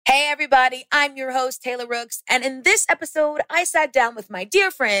everybody. I'm your host, Taylor Rooks. And in this episode, I sat down with my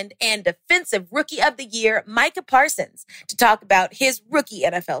dear friend and Defensive Rookie of the Year, Micah Parsons, to talk about his rookie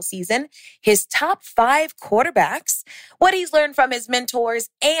NFL season, his top 5 quarterbacks, what he's learned from his mentors,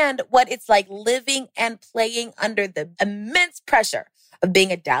 and what it's like living and playing under the immense pressure of being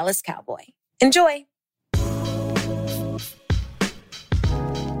a Dallas Cowboy. Enjoy.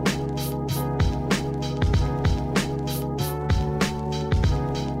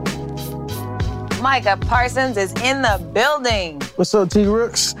 Micah Parsons is in the building. What's up,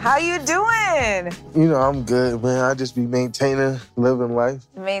 T-Rooks? How you doing? You know, I'm good, man. I just be maintaining, living life.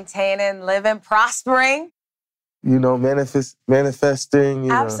 Maintaining, living, prospering. You know, manifesting.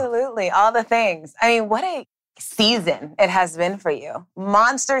 Absolutely, all the things. I mean, what a season it has been for you.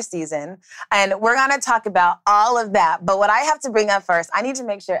 Monster season. And we're going to talk about all of that. But what I have to bring up first, I need to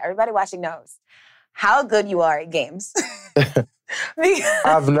make sure everybody watching knows how good you are at games.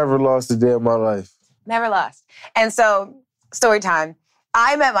 I've never lost a day of my life. Never lost. And so, story time.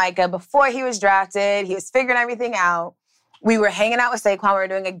 I met Micah before he was drafted. He was figuring everything out. We were hanging out with Saquon. We were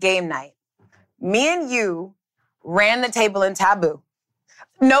doing a game night. Me and you ran the table in Taboo.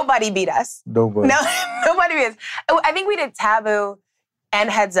 Nobody beat us. Nobody. Nobody beat us. I think we did Taboo and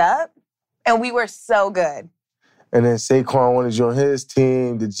Heads Up, and we were so good. And then Saquon wanted you on his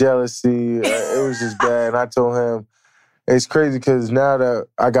team, the jealousy. It was just bad. And I told him, it's crazy because now that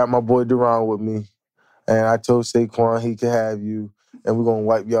I got my boy Duran with me, and I told Saquon he could have you, and we're going to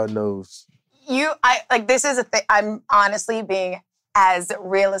wipe your nose. This is a thing. I'm honestly being as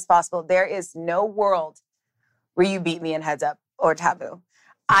real as possible. There is no world where you beat me in Heads Up or Taboo.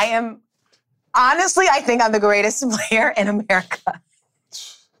 I think I'm the greatest player in America.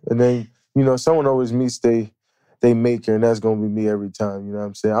 And then, you know, someone always meets they maker, and that's going to be me every time, you know what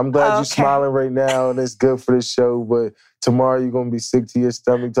I'm saying? I'm glad you're smiling right now, and it's good for the show, but tomorrow you're going to be sick to your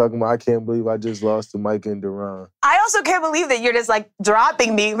stomach talking about, I can't believe I just lost to Micah and Duran. I also can't believe that you're just,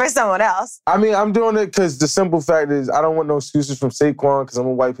 dropping me for someone else. I mean, I'm doing it because the simple fact is I don't want no excuses from Saquon because I'm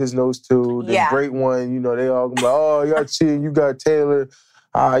going to wipe his nose, too. The great one, you know, they all going to be like, oh, y'all cheating, you got Taylor.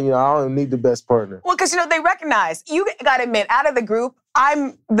 I don't need the best partner. Well, because, they recognize, you got to admit, out of the group,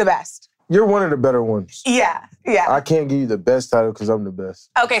 I'm the best. You're one of the better ones. Yeah. I can't give you the best title because I'm the best.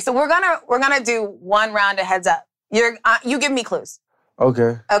 Okay, so we're gonna do one round of Heads Up. You give me clues.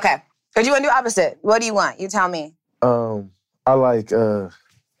 Okay. Okay. Or do you want to do opposite? What do you want? You tell me. I like a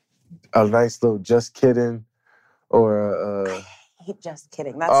nice little just kidding or I hate just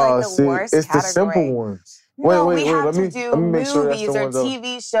kidding. That's the worst it's category. The simple ones. No, wait. we have Let to me do make sure movies that's the or ones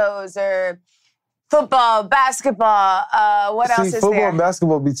TV shows or football, basketball. What else is football there? and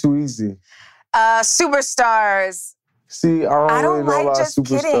basketball be too easy. Superstars. See, I don't really know a lot of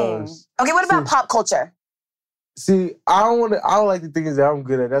superstars. Kidding. Okay, what about pop culture? See, I don't like the things that I'm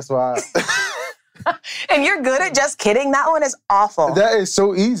good at. That's why. And you're good at just kidding? That one is awful. That is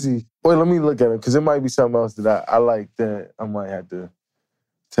so easy. Wait, let me look at it because it might be something else that I like that I might have to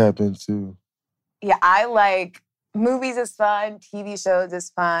tap into. Yeah, I like movies is fun. TV shows is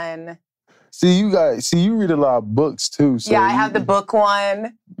fun. See, you read a lot of books, too. So I have the book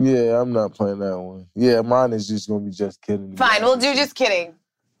one. Yeah, I'm not playing that one. Yeah, mine is just going to be just kidding. Fine, we'll do just kidding.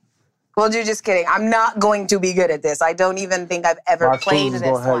 I'm not going to be good at this. I don't even think I've ever played this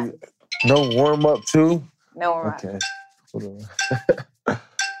one. No warm-up, too? No warm-up. Okay. Hold on.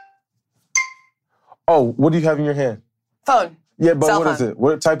 Oh, what do you have in your hand? Phone. Yeah, but Cell what phone. is it?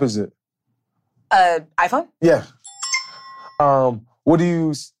 What type is it? iPhone? Yeah. What do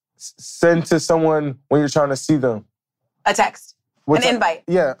you send to someone when you're trying to see them? A text. An invite.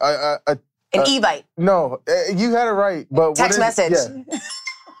 Yeah. An e-bite. No, you had it right. But text message. Yeah.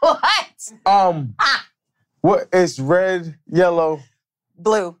 What? What is red, yellow,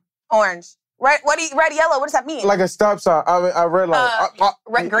 blue, orange, red? Red, yellow? What does that mean? Like a stop sign. I mean, a red light.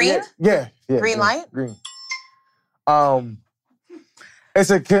 Red, green. Yeah. Green light. Green. It's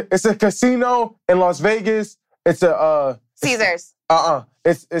a casino in Las Vegas. It's a Caesars.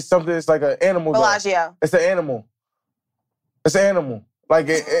 It's something. It's like an animal. Bellagio. It's an animal. It's an animal. Like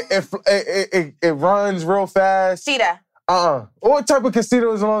it runs real fast. Cheetah. What type of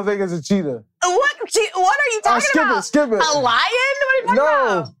casino is in Las Vegas? A cheetah. What are you talking about? Skip it. A lion? What are you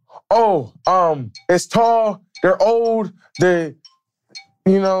talking about? Oh, it's tall. They're old. I'm gonna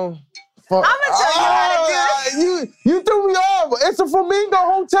tell you how to do it. You threw me off. It's a Flamingo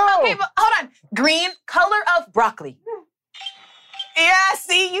Hotel. Okay, but hold on. Green, color of broccoli. Yeah,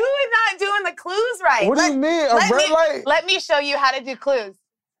 see, you are not doing the clues right. What do you mean? A red light? Let me show you how to do clues.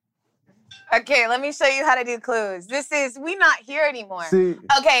 Okay, let me show you how to do clues. We not here anymore. See.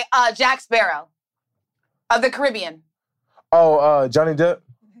 Okay, Jack Sparrow of the Caribbean. Oh, Johnny Depp?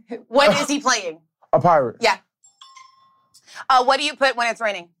 What is he playing? A pirate. Yeah. What do you put when it's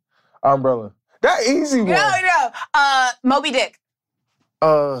raining? Umbrella. That easy one. No. Moby Dick.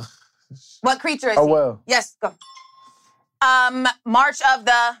 What creature is he? A whale. Yes, go. March of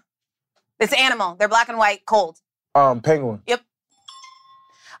the... It's an animal. They're black and white, cold. Penguin. Yep.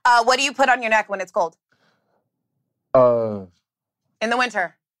 What do you put on your neck when it's cold? In the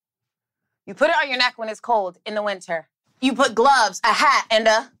winter. You put it on your neck when it's cold in the winter. You put gloves, a hat, and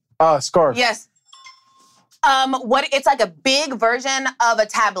a... Scarf. Yes. It's like a big version of a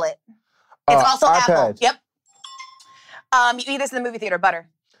tablet. It's also iPad. Apple. Yep. You eat this in the movie theater, butter.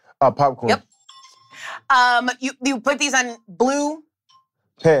 Popcorn. Yep. You put these on blue...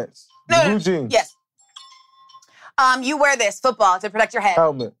 Pants. No, blue jeans. Yes. You wear this, football, to protect your head.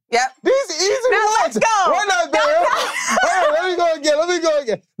 Helmet. Yep. These easy Now ones. let's go. Why not there? Hold on, let me go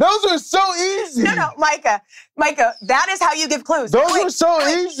again. Those were so easy. No, Micah, that is how you give clues. Those were so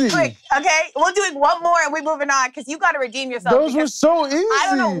easy. Quick, okay? We'll do it one more and we're moving on because you got to redeem yourself. Those were so easy. I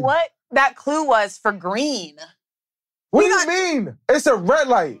don't know what that clue was for green. What do you mean? It's a red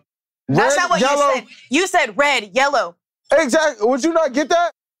light. That's not what yellow. you said. You said red, yellow. Exactly. Would you not get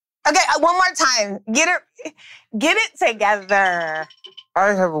that? Okay, one more time. Get it together. I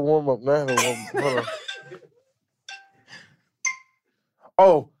have a warm-up, man.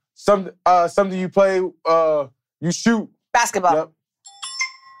 Hold on. Something you play, you shoot. Basketball. Yep.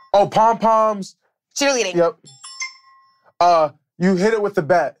 Oh, pom-poms. Cheerleading. Yep. You hit it with the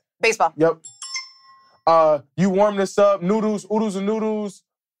bat. Baseball. Yep. You warm this up, oodles and noodles.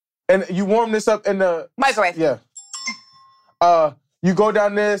 And you warm this up in the... Microwave. Yeah. You go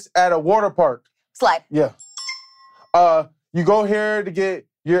down this at a water park. Slide. Yeah. You go here to get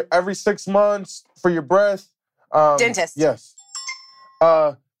your every 6 months for your breath. Dentist. Yes.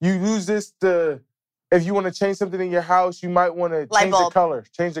 You use this if you want to change something in your house, you might want to change the color.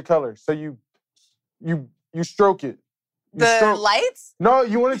 Change the color. So you stroke it. Lights? No,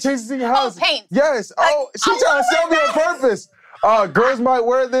 you want to change this in your house. Oh, paint. Yes. She trying to sell me on purpose. Girls might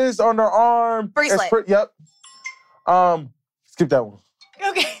wear this on their arm. Bracelet. Yep. Skip that one.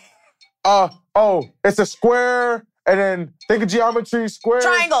 Okay. It's a square, and then think of geometry, square.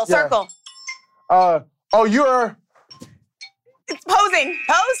 Triangle, yeah. circle. You're... It's posing.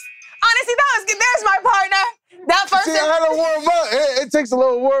 Pose? Honestly, there's my partner. That first See, I had to warm up. It takes a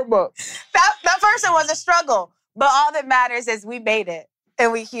little warm up. That first one was a struggle, but all that matters is we made it,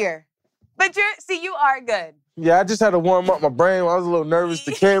 and we here. But you are good. Yeah, I just had to warm up my brain. I was a little nervous,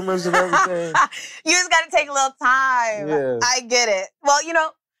 the cameras and everything. You just got to take a little time. Yeah. I get it. Well,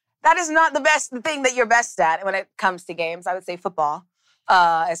 that is not the thing that you're best at when it comes to games. I would say football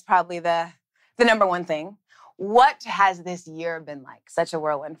is probably the number one thing. What has this year been like? Such a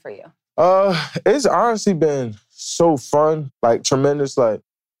whirlwind for you? It's honestly been so fun, like tremendous, like.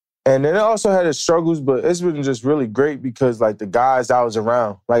 And then it also had its struggles, but it's been just really great because, like, the guys I was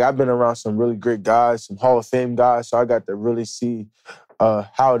around, like, I've been around some really great guys, some Hall of Fame guys, so I got to really see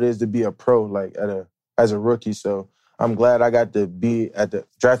how it is to be a pro, like, as a rookie. So I'm glad I got to be at the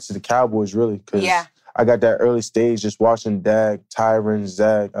draft to the Cowboys, really, because I got that early stage just watching Dak, Tyron,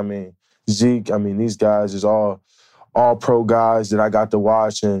 Zach, Zeke. These guys is all pro guys that I got to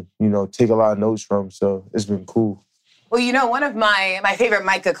watch and, take a lot of notes from. So it's been cool. Well, one of my favorite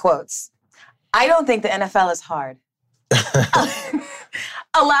Micah quotes, I don't think the NFL is hard.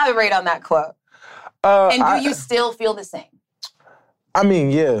 Elaborate on that quote. And do you still feel the same?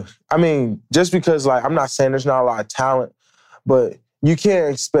 Yeah. Just because, like, I'm not saying there's not a lot of talent, but you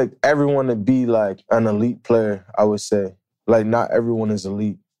can't expect everyone to be, like, an elite player, I would say. Like, not everyone is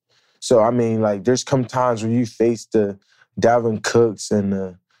elite. So, there's come times where you face the Dalvin Cooks and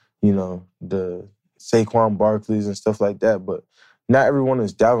the Saquon Barkley's and stuff like that, but not everyone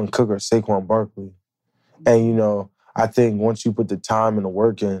is Dalvin Cook or Saquon Barkley. And, I think once you put the time and the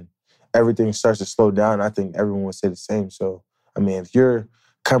work in, everything starts to slow down. I think everyone would say the same. So, if you're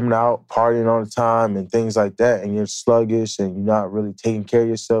coming out, partying all the time and things like that, and you're sluggish and you're not really taking care of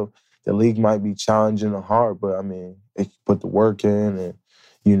yourself, the league might be challenging and hard, but, if you put the work in and,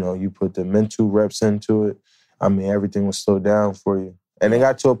 you put the mental reps into it, everything will slow down for you. And it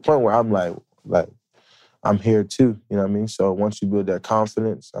got to a point where I'm like, I'm here too, So once you build that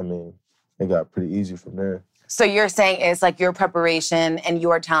confidence, it got pretty easy from there. So you're saying it's like your preparation and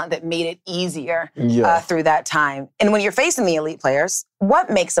your talent that made it easier through that time. And when you're facing the elite players,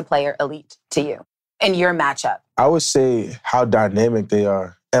 what makes a player elite to you in your matchup? I would say how dynamic they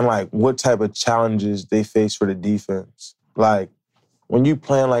are and, like, what type of challenges they face for the defense. Like, when you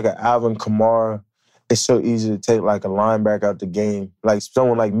playing like an Alvin Kamara, it's so easy to take, like, a linebacker out the game. Like,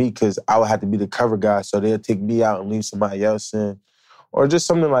 someone like me, because I would have to be the cover guy, so they'll take me out and leave somebody else in. or just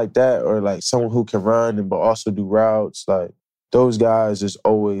something like that, or like someone who can run but also do routes. Like those guys just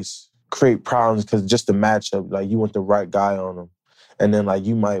always create problems because just the matchup, like you want the right guy on them. And then like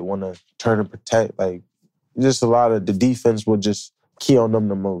you might want to turn and protect. Like just a lot of the defense will just key on them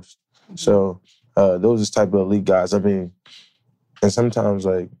the most. So those are type of elite guys. I mean, and sometimes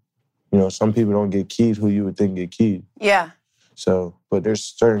like, some people don't get keyed who you would think get keyed. Yeah. So, but there's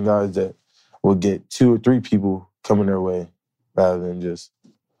certain guys that will get 2 or 3 people coming their way rather than just,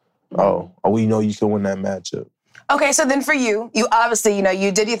 we know you can win that matchup. Okay, so then for you obviously,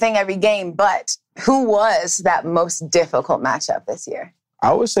 you did your thing every game, but who was that most difficult matchup this year?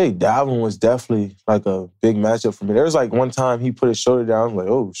 I would say Dalvin was definitely like a big matchup for me. There was like one time he put his shoulder down. I was like,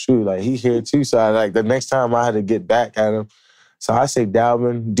 oh, shoot, like he here too. So like the next time I had to get back at him. So I say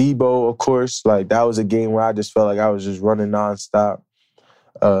Dalvin. Debo, of course, like that was a game where I just felt like I was just running nonstop.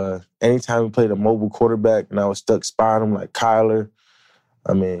 Anytime we played a mobile quarterback and I was stuck spying him like Kyler,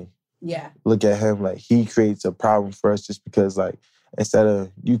 I mean, look at him. Like he creates a problem for us just because like instead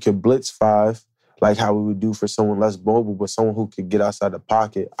of you can blitz 5, like how we would do for someone less mobile, but someone who could get outside the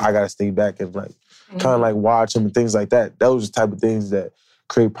pocket, I got to stay back and like kind of like watch him and things like that. Those are the type of things that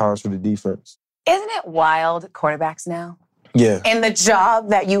create problems for the defense. Isn't it wild, quarterbacks now? Yeah. And the job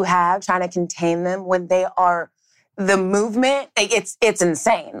that you have trying to contain them when they are the movement, like it's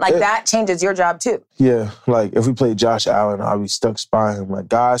insane. Like that changes your job too. Yeah. Like if we played Josh Allen, I'd be stuck spying him. Like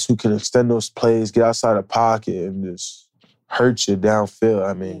guys who can extend those plays, get outside the pocket and just hurt you downfield.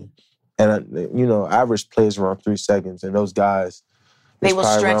 I mean, and average plays around 3 seconds, and those guys, they will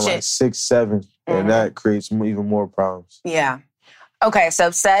stretch around it. Like 6, 7, and that creates even more problems. Yeah. Okay,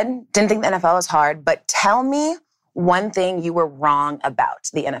 so didn't think the NFL was hard, but tell me one thing you were wrong about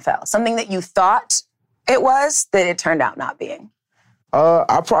the NFL. Something that you thought it was that it turned out not being.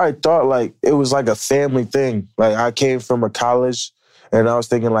 I probably thought like it was like a family thing. Like I came from a college and I was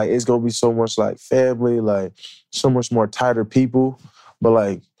thinking like it's gonna be so much like family, like so much more tighter people. But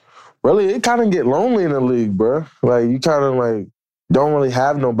like really it kind of get lonely in the league, bro. Like you kind of like don't really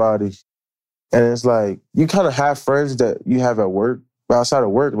have nobody. And it's like you kind of have friends that you have at work, but outside of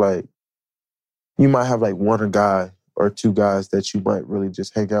work, like you might have like 1 guy or 2 guys that you might really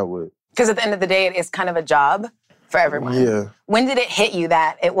just hang out with. Because at the end of the day, it is kind of a job for everyone. Yeah. When did it hit you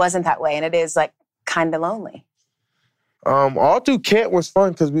that it wasn't that way and it is like kind of lonely? All through camp was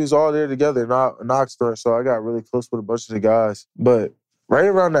fun because we was all there together in Oxford, so I got really close with a bunch of the guys. But right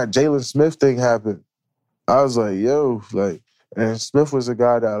around that Jalen Smith thing happened, I was like, yo, like, and Smith was a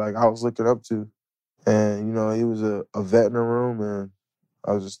guy that like I was looking up to. And, he was a vet in the room, and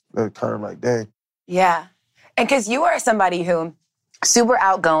I was just kind of like, dang. Yeah. And because you are somebody who super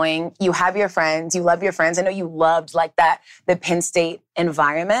outgoing, you have your friends, you love your friends. I know you loved like the Penn State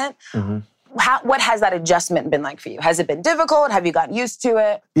environment. Mm-hmm. What has that adjustment been like for you? Has it been difficult? Have you gotten used to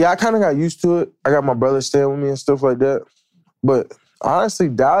it? Yeah, I kind of got used to it. I got my brother staying with me and stuff like that. But honestly,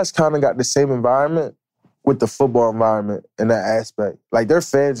 Dallas kind of got the same environment with the football environment in that aspect. Like their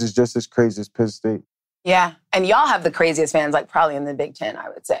fans is just as crazy as Penn State. Yeah. And y'all have the craziest fans, like probably in the Big Ten, I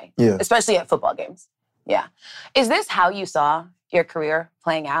would say. Yeah. Especially at football games. Yeah. Is this how you saw your career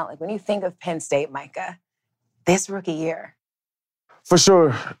playing out? Like when you think of Penn State, Micah, this rookie year? For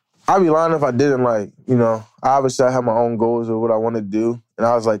sure. I'd be lying if I didn't obviously I have my own goals of what I want to do. And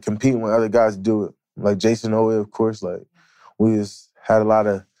I was like competing with other guys to do it. Like Jason Owe, of course, like we just had a lot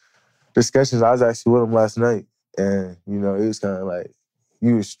of discussions. I was actually with him last night. And, it was kind of like,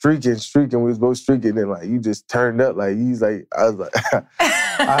 you was streaking. We was both streaking, and like you just turned up. Like he's like, I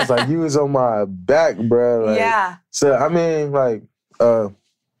was like, you was on my back, bro. Like, yeah. So I mean, like, I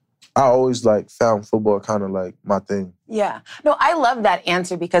always like found football kind of like my thing. Yeah. No, I love that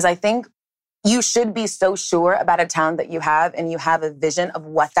answer because I think you should be so sure about a talent that you have, and you have a vision of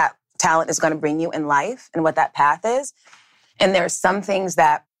what that talent is going to bring you in life and what that path is. And there are some things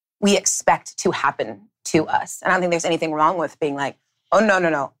that we expect to happen to us, and I don't think there's anything wrong with being like, oh,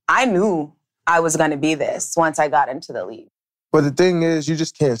 no. I knew I was going to be this once I got into the league. But the thing is, you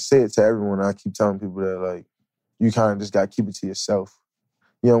just can't say it to everyone. I keep telling people that, like, you kind of just got to keep it to yourself.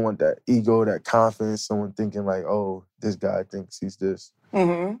 You don't want that ego, that confidence, someone thinking like, oh, this guy thinks he's this.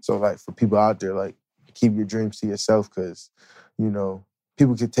 Mm-hmm. So, like, for people out there, like, keep your dreams to yourself because,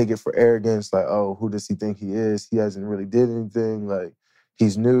 people can take it for arrogance. Like, oh, who does he think he is? He hasn't really did anything. Like,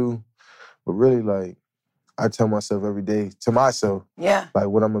 he's new. But really, like, I tell myself every day, to myself, like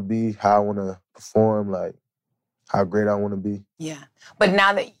what I'm going to be, how I want to perform, like how great I want to be. Yeah. But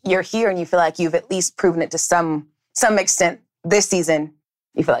now that you're here and you feel like you've at least proven it to some extent this season,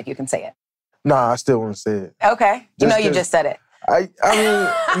 you feel like you can say it. Nah, I still want to say it. Okay. You just said it. I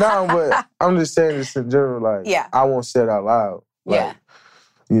mean, no, but I'm just saying this in general, like, I won't say it out loud. Like,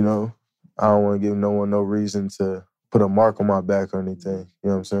 you know, I don't want to give no one no reason to put a mark on my back or anything. You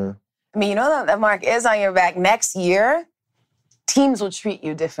know what I'm saying? I mean, you know that mark is on your back. Next year, teams will treat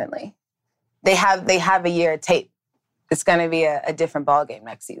you differently. They have a year of tape. It's going to be a different ballgame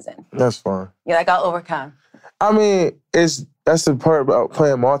next season. That's fine. You're like, I'll overcome. I mean, that's the part about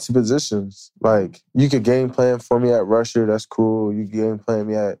playing multi-positions. Like, you could game plan for me at rusher. That's cool. You can game plan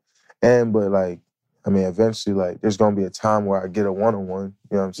me at end. But, like, I mean, eventually, like, there's going to be a time where I get a one-on-one.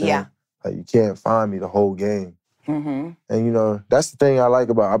 You know what I'm saying? Yeah. Like, you can't find me the whole game. Mm-hmm. And, you know, that's the thing I like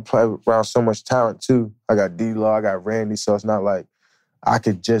about I play around so much talent, too. I got D-Law, I got Randy, so it's not like I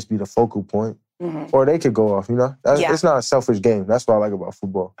could just be the focal point. Mm-hmm. Or they could go off, you know? It's not a selfish game. That's what I like about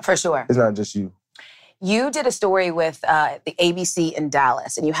football. For sure. It's not just you. You did a story with the ABC in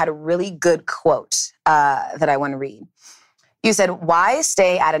Dallas, and you had a really good quote that I want to read. You said, why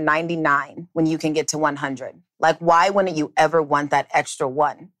stay at a 99 when you can get to 100? Like, why wouldn't you ever want that extra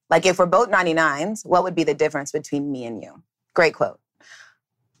one? Like, if we're both 99s, what would be the difference between me and you? Great quote.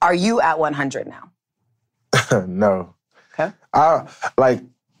 Are you at 100 now? No. Okay.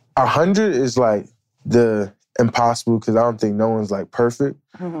 100 is like the impossible because I don't think no one's like perfect.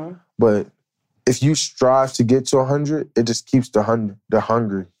 Mm-hmm. But if you strive to get to 100, it just keeps the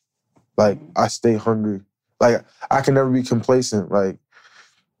hungry. Like, I stay hungry. Like, I can never be complacent. Like,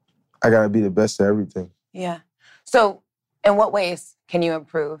 I got to be the best at everything. Yeah. So in what ways can you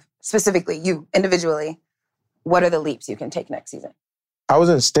improve? Specifically, you individually, what are the leaps you can take next season? I was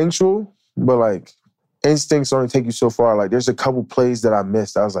instinctual, but, like, instincts only take you so far. Like, there's a couple plays that I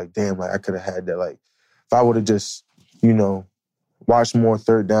missed. I was like, damn, like, I could have had that. Like, if I would have just, you know, watched more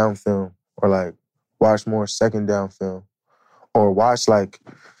third down film or, like, watched more second down film or watch, like,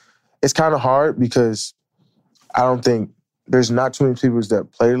 it's kind of hard because I don't think there's not too many people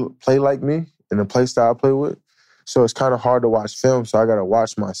that play like me and the play style I play with. So it's kind of hard to watch film. So I got to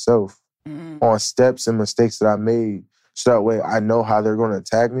watch myself on steps and mistakes that I made. So that way I know how they're going to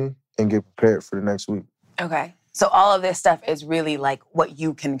attack me and get prepared for the next week. Okay. So all of this stuff is really like what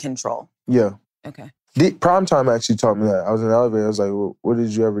you can control. Yeah. Okay. Primetime actually taught me that. I was in the elevator. I was like, well, what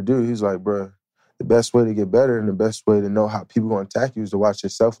did you ever do? He's like, bro, the best way to get better and the best way to know how people going to attack you is to watch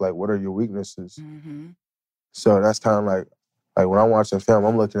yourself. Like, what are your weaknesses? Mm-hmm. So that's kind of like when I'm watching film,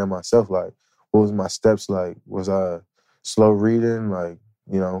 I'm looking at myself like, what was my steps like? Was I slow reading? Like,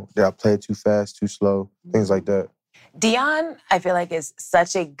 you know, did I play it too fast, too slow? Things like that. Deion, I feel like, is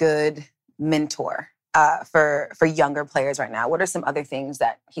such a good mentor for younger players right now. What are some other things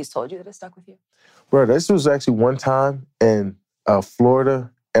that he's told you that have stuck with you? Bro, this was actually one time in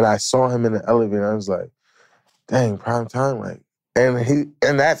Florida, and I saw him in the elevator. I was like, dang, prime time, like. And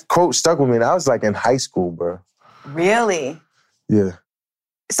that quote stuck with me, and I was like in high school, bro. Really? Yeah.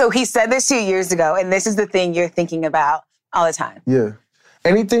 So he said this 2 years ago, and this is the thing you're thinking about all the time. Yeah.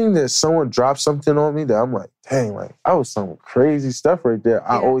 Anything that someone drops something on me that I'm like, dang, like, I was some crazy stuff right there.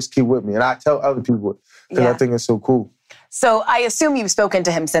 I always keep with me. And I tell other people because I think it's so cool. So I assume you've spoken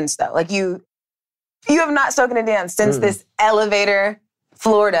to him since, though. Like, you have not spoken to Dan since this elevator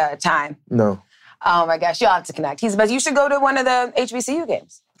Florida time. No. Oh, my gosh. You'll have to connect. He's the best. You should go to one of the HBCU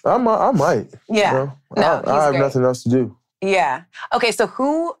games. I might. Yeah. You know? No, I have nothing else to do. Yeah. Okay, so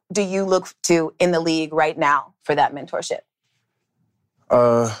who do you look to in the league right now for that mentorship?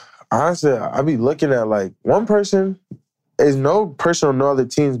 Honestly, I be looking at, like, one person. Is no person on no other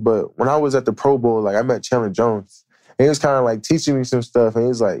teams, but when I was at the Pro Bowl, like, I met Chandler Jones. And he was kind of, like, teaching me some stuff. And he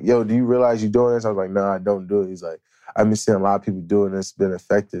was like, yo, do you realize you're doing this? I was like, no, I don't do it. He's like, I've been seeing a lot of people doing this. It's been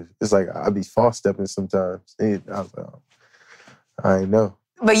effective. It's like I be false stepping sometimes. And I was like, oh, I ain't know.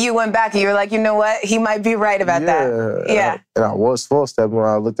 But you went back and you were like, you know what? He might be right about that. Yeah. And I was false stepping when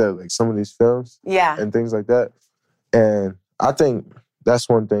I looked at, like, some of these films. Yeah. And things like that. And I think that's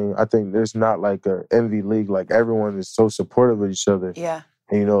one thing. I think there's not like a envy league. Like, everyone is so supportive of each other. Yeah.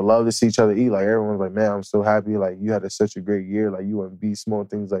 And, you know, love to see each other eat. Like, everyone's like, man, I'm so happy. Like, you had such a great year. Like, you went beast mode,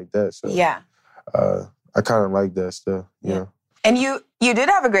 things like that. So, yeah. I kind of like that stuff, you know. And you did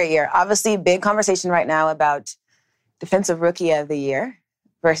have a great year. Obviously, big conversation right now about Defensive Rookie of the Year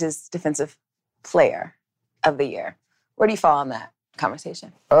versus Defensive Player of the Year. Where do you fall on that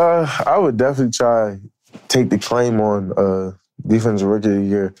conversation? I would definitely try take the claim on Defensive Rookie of the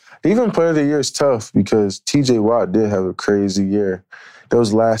Year. Defensive Player of the Year is tough because T.J. Watt did have a crazy year.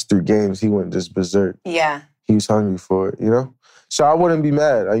 Those last 3 games, he went just berserk. Yeah. He was hungry for it, you know? So I wouldn't be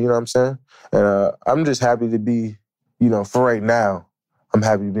mad, you know what I'm saying? And I'm just happy to be, you know, for right now, I'm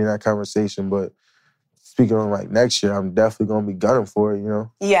happy to be in that conversation. But speaking on, like, next year, I'm definitely going to be gunning for it, you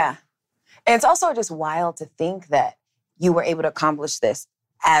know? Yeah. And it's also just wild to think that you were able to accomplish this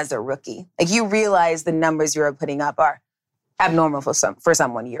as a rookie. Like, you realize the numbers you were putting up are abnormal for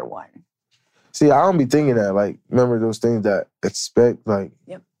someone year one. See, I don't be thinking that. Like, remember those things that expect, like,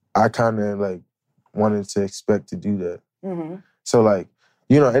 Yep. I kind of, like, wanted to expect to do that. Mm-hmm. So, like,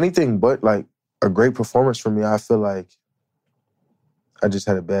 you know, anything but, like, a great performance for me, I feel like I just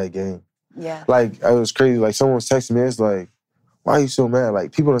had a bad game. Yeah. Like, it was crazy. Like, someone was texting me, it's like, why are you so mad?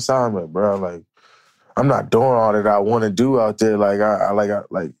 Like, people on the side, I'm like, bro, like, I'm not doing all that I want to do out there. Like,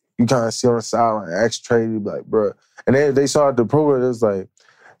 like you kind of see on the side, like, X-Trade, like, bro. And they saw at the program, it was like,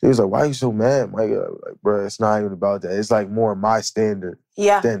 why are you so mad, Mike? Like, bro, it's not even about that. It's like more my standard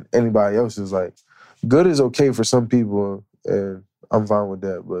than anybody else's. Like, good is okay for some people, and I'm fine with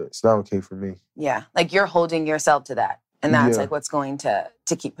that, but it's not okay for me. Yeah, like you're holding yourself to that, and that's like what's going to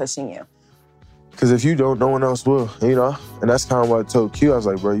keep pushing you. Because if you don't, no one else will, you know? And that's kind of what I told Q. I was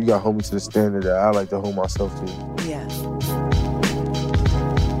like, bro, you got to hold me to the standard that I like to hold myself to. Yeah.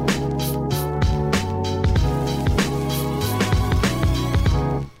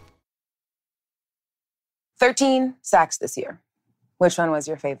 "13 sacks this year. Which one was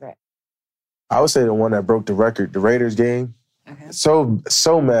your favorite?" I would say the one that broke the record, the Raiders game. Okay.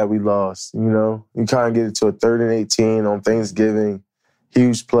 So mad we lost, you know? You kind of get it to a 3rd and 18 on Thanksgiving.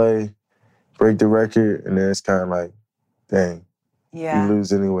 Huge play, break the record, and then it's kind of like, dang. Yeah. You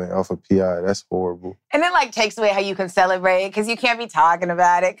lose anyway off a PI. That's horrible. And it, like, takes away how you can celebrate because you can't be talking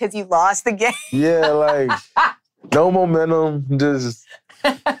about it because you lost the game. Yeah, like, no momentum, just...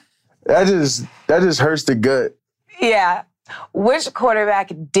 That just hurts the gut. Yeah. Which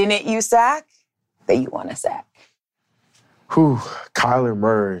quarterback didn't you sack that you want to sack? Kyler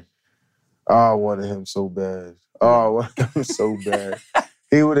Murray. Oh, I wanted him so bad. Oh, I wanted him so bad.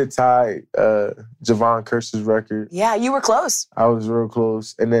 He would have tied Javon Curse's record. Yeah, you were close. I was real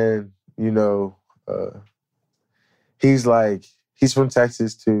close. And then, you know, he's from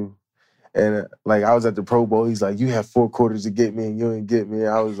Texas too. And, like, I was at the Pro Bowl. He's like, you have 4 quarters to get me, and you didn't get me.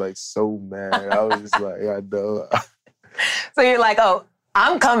 I was, like, so mad. I was just like, I know. So you're like, oh,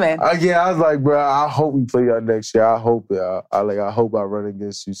 I'm coming. Yeah, I was like, bro, I hope we play y'all next year. I hope it. I hope I run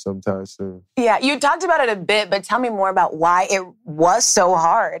against you sometime soon. Yeah, you talked about it a bit, but tell me more about why it was so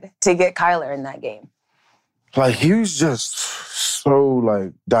hard to get Kyler in that game. Like, he was just so,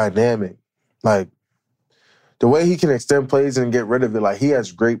 like, dynamic. Like, the way he can extend plays and get rid of it, like, he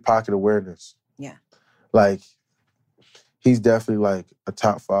has great pocket awareness. Yeah. Like, he's definitely, like, a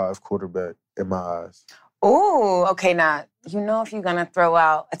top 5 quarterback in my eyes. Ooh, okay, now, you know if you're going to throw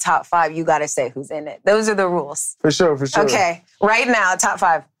out a top 5, you got to say who's in it. Those are the rules. For sure. Okay, right now, top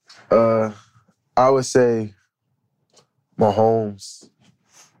 5. I would say Mahomes,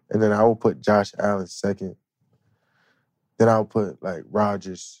 and then I would put Josh Allen second. Then I would put, like,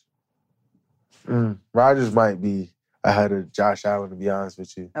 Rodgers. Rodgers might be ahead of Josh Allen, to be honest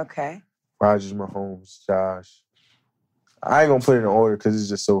with you. Okay. Rodgers, Mahomes, Josh. I ain't going to put it in order because it's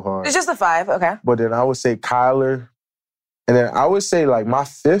just so hard. It's just a 5, okay. But then I would say Kyler. And then I would say, like, my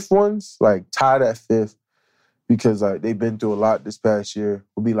 5th ones, like, tied at 5th because, like, they've been through a lot this past year,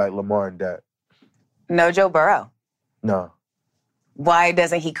 would be, like, Lamar and Dak. No Joe Burrow? No. Why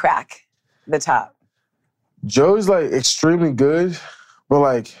doesn't he crack the top? Joe's, like, extremely good, but,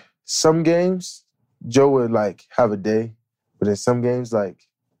 like, some games, Joe would, like, have a day. But in some games, like,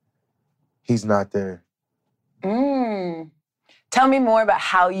 he's not there. Tell me more about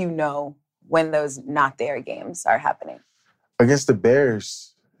how you know when those not there games are happening. Against the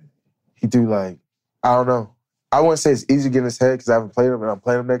Bears, he threw, like, I don't know. I wouldn't say it's easy to get in his head because I haven't played him and I'm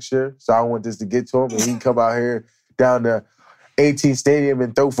playing him next year. So I don't want this to get to him. And he can come out here down to 18 Stadium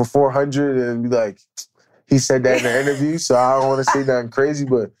and throw for 400 and be like, he said that in the interview. So I don't want to say nothing crazy,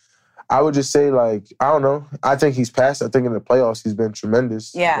 but I would just say, like, I don't know. I think he's passed. I think in the playoffs he's been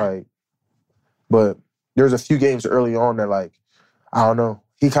tremendous. Yeah. Like, but there's a few games early on that, like, I don't know.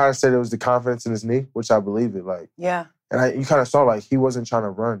 He kind of said it was the confidence in his knee, which I believe it. Like, yeah. And you kind of saw, like, he wasn't trying to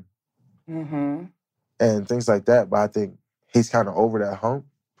run. Mm-hmm. And things like that. But I think he's kind of over that hump.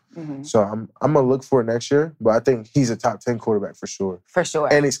 Mm-hmm. So I'm going to look for it next year. But I think he's a top 10 quarterback for sure. For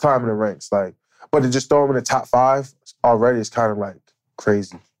sure. And he's climbing the ranks. Like, but to just throw him in the top 5 already is kind of, like,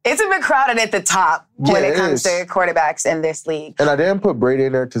 crazy. It's a bit crowded at the top when it comes to quarterbacks in this league. And I didn't put Brady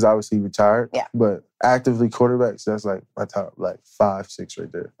in there because obviously he retired. Yeah. But actively quarterbacks, that's like my top, like, 5, 6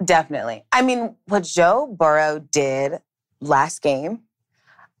 right there. Definitely. I mean, what Joe Burrow did last game,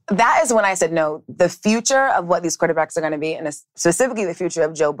 that is when I said, no, the future of what these quarterbacks are going to be, and specifically the future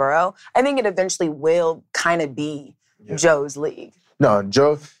of Joe Burrow, I think it eventually will kind of be Joe's league. No,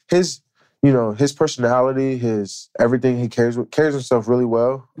 Joe, his personality, his everything, he carries himself really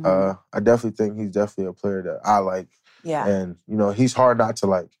well. Mm-hmm. I definitely think he's definitely a player that I like. Yeah. And, he's hard not to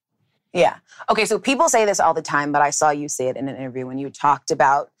like. Yeah. Okay, so people say this all the time, but I saw you say it in an interview when you talked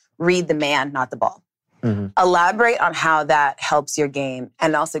about read the man, not the ball. Mm-hmm. Elaborate on how that helps your game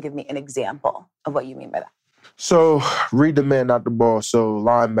and also give me an example of what you mean by that. So read the man, not the ball. So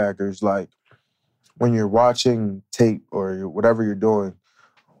linebackers, like when you're watching tape or whatever you're doing,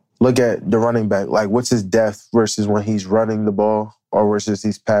 look at the running back. Like what's his depth versus when he's running the ball or versus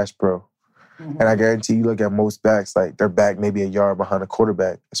he's pass pro. And I guarantee you look at most backs, like they're back maybe a yard behind a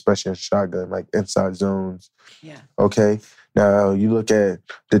quarterback, especially in shotgun, like inside zones. Yeah. Okay? Now, you look at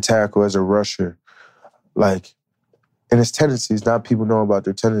the tackle as a rusher, like, and his tendencies, not people know about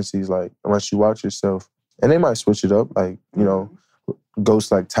their tendencies, like, unless you watch yourself. And they might switch it up, like, you know,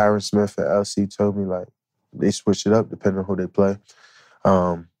 ghosts like Tyron Smith at LC told me, like, they switch it up depending on who they play.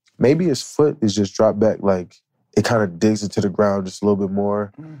 Maybe his foot is just dropped back, like, it kind of digs into the ground just a little bit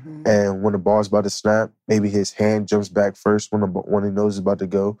more. Mm-hmm. And when the ball's about to snap, maybe his hand jumps back first when he knows it's about to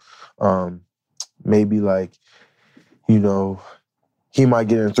go. Maybe like, you know, he might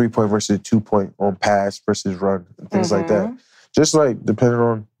get in a 3-point versus a 2-point on pass versus run and things like that. Just like depending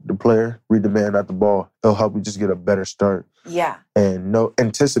on the player, read the man, not the ball. It'll help you just get a better start. Yeah. And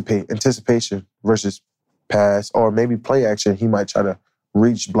anticipation versus pass, or maybe play action. He might try to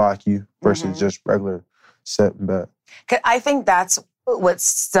reach block you versus just regular set and back. I think that's what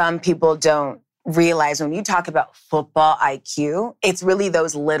some people don't realize when you talk about football IQ. It's really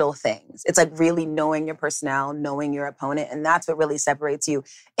those little things. It's like really knowing your personnel, knowing your opponent, and that's what really separates you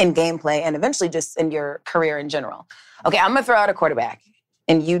in gameplay and eventually just in your career in general. Okay, I'm going to throw out a quarterback,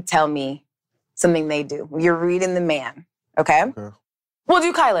 and you tell me something they do. You're reading the man, okay? We'll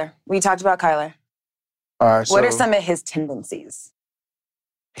do Kyler. We talked about Kyler. All right, what are some of his tendencies?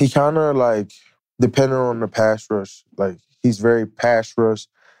 He kind of like, depending on the pass rush, like he's very pass rush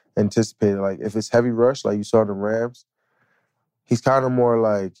anticipated. Like if it's heavy rush, like you saw in the Rams, he's kind of more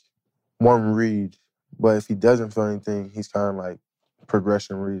like one read. But if he doesn't feel anything, he's kind of like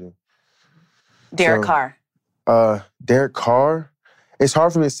progression reading. Derek Carr. Derek Carr, it's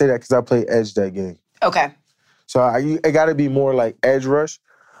hard for me to say that because I played edge that game. Okay. So it got to be more like edge rush.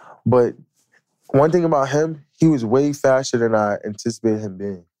 But one thing about him, he was way faster than I anticipated him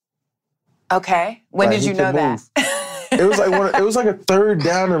being. Okay. When did you know that? It was like a third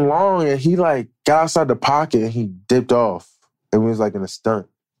down and long, and he like got outside the pocket and he dipped off. It was like in a stunt.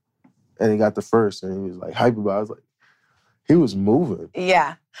 And he got the first, and he was like hype about it. I was like, he was moving.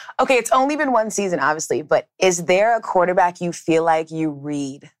 Yeah. Okay, it's only been one season, obviously, but is there a quarterback you feel like you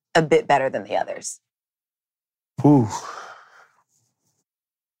read a bit better than the others? Ooh.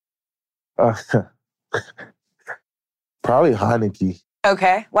 Probably Heineke.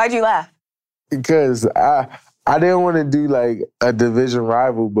 Okay. Why'd you laugh? Because I didn't want to do like a division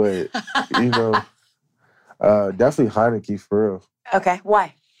rival, but you know, definitely Heineke for real. Okay.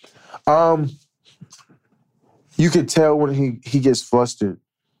 Why? You could tell when he gets flustered.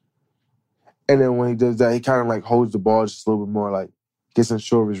 And then when he does that, he kind of like holds the ball just a little bit more, like gets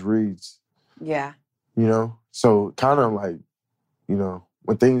unsure of his reads. Yeah. You know? So kind of like, you know,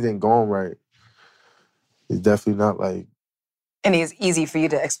 when things ain't going right, it's definitely not like. And it's easy for you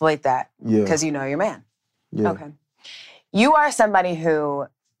to exploit that because you know your man. Yeah. Okay. You are somebody who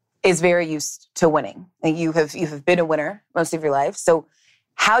is very used to winning. And you have been a winner most of your life. So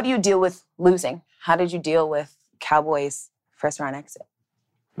how do you deal with losing? How did you deal with Cowboys' first round exit?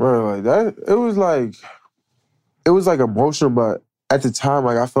 Right, like that. It was like emotional, but at the time,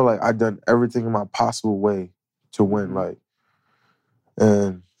 like I felt like I'd done everything in my possible way to win. Like,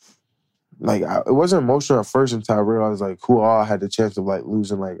 and like it wasn't emotional at first until I realized like who all had the chance of like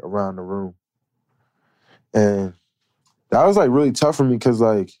losing like around the room, and that was like really tough for me because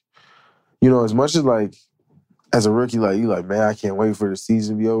like, you know, as much as like as a rookie, like you like, man, I can't wait for the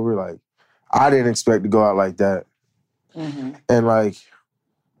season to be over. Like, I didn't expect to go out like that, and like.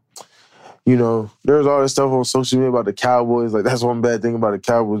 You know, there's all this stuff on social media about the Cowboys. Like, that's one bad thing about the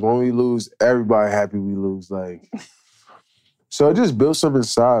Cowboys. When we lose, everybody happy we lose. Like, so it just built something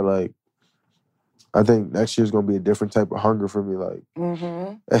inside. Like, I think next year's going to be a different type of hunger for me. Like,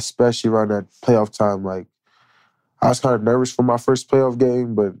 especially around that playoff time. Like, I was kind of nervous for my first playoff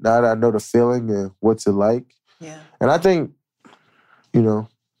game, but now that I know the feeling and what's it like. Yeah. And I think, you know,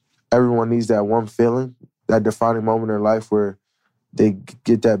 everyone needs that one feeling, that defining moment in their life where they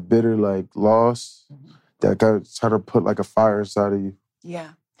get that bitter, like, loss that kind of put, like, a fire inside of you. Yeah.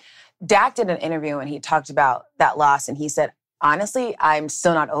 Dak did an interview and he talked about that loss, and he said, honestly, I'm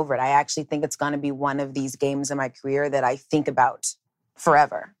still not over it. I actually think it's going to be one of these games in my career that I think about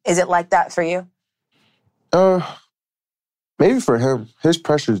forever. Is it like that for you? Maybe for him. His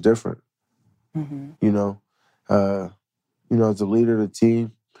pressure is different. You know, as the leader of the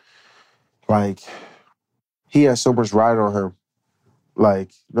team, like, he has so much ride on him.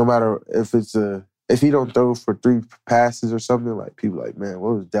 Like, no matter if if he don't throw for 3 passes or something, like, people like, man,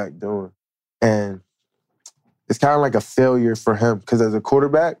 what was Dak doing? And it's kind of like a failure for him because as a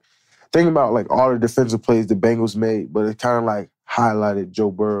quarterback, think about like all the defensive plays the Bengals made, but it kind of like highlighted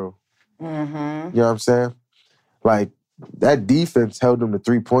Joe Burrow. Mm-hmm. You know what I'm saying? Like, that defense held them to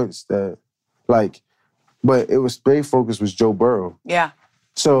 3 points but it was main focus was Joe Burrow. Yeah.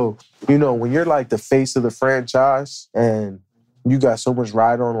 So, when you're like the face of the franchise and you got so much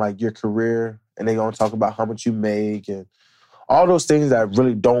ride on like your career and they gonna talk about how much you make and all those things that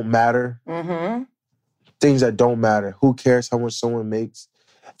really don't matter. Mm-hmm. Things that don't matter. Who cares how much someone makes?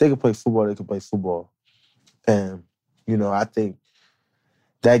 If they can play football, they can play football. And, I think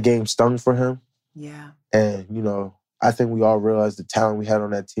that game stung for him. Yeah. And, I think we all realized the talent we had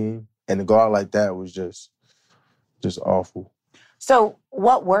on that team. And to go out like that was just awful. So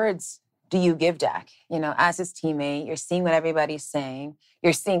what words do you give Dak? As his teammate, you're seeing what everybody's saying.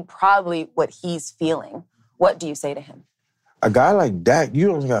 You're seeing probably what he's feeling. What do you say to him? A guy like Dak, you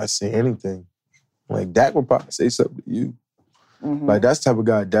don't got to say anything. Like, Dak will probably say something to you. Mm-hmm. Like, that's the type of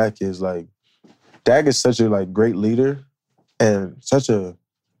guy Dak is. Like, Dak is such a, like, great leader and such a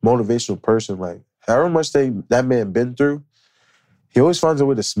motivational person. Like, however much that man been through, he always finds a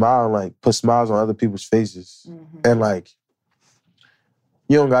way to smile and, like, put smiles on other people's faces. Mm-hmm. And, like,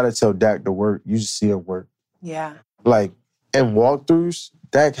 you don't got to tell Dak to work. You just see him work. Yeah. Like, in walkthroughs,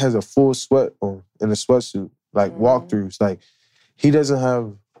 Dak has a full sweat on in a sweatsuit. Like, walkthroughs. Like, he doesn't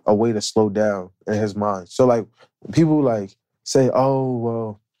have a way to slow down in his mind. So, like, when people, like, say, oh,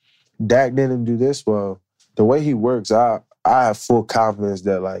 well, Dak didn't do this well, the way he works, I have full confidence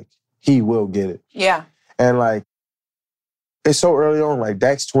that, like, he will get it. Yeah. And, like, it's so early on. Like,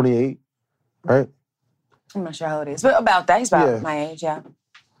 Dak's 28, right? I'm not sure how it is, but about that. He's about my age, yeah.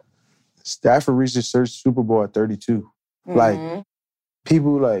 Stafford reached his first Super Bowl at 32. Mm-hmm. Like,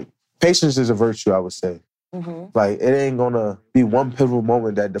 people, like, patience is a virtue, I would say. Mm-hmm. Like, it ain't gonna be one pivotal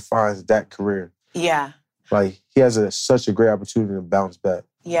moment that defines that career. Yeah. Like, he has such a great opportunity to bounce back.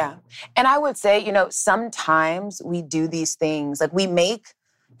 Yeah. And I would say, sometimes we do these things. Like, we make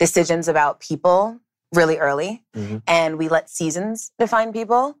decisions about people really early, mm-hmm. and we let seasons define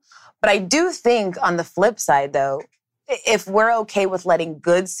people. But I do think on the flip side, though, if we're okay with letting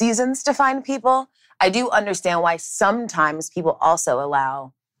good seasons define people, I do understand why sometimes people also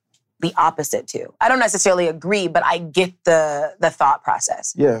allow the opposite too. I don't necessarily agree, but I get the thought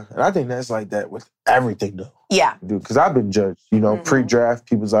process. Yeah, and I think that's like that with everything, though. Yeah. Dude, because I've been judged, mm-hmm. pre-draft,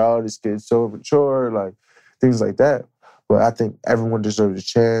 people's like, oh, this kid's so immature, like, things like that. But I think everyone deserves a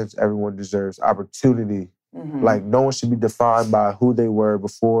chance. Everyone deserves opportunity. Mm-hmm. Like, no one should be defined by who they were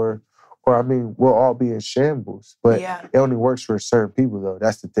before. Or, I mean, we'll all be in shambles. But it only works for certain people, though.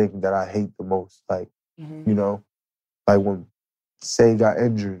 That's the thing that I hate the most. Like, mm-hmm. Like when Say got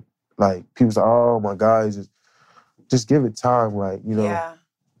injured, like, people's like, oh, my God, just give it time. Like,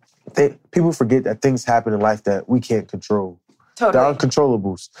 people forget that things happen in life that we can't control. Totally. They're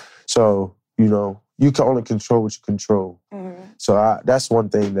uncontrollables. So, you can only control what you control. Mm-hmm. So that's one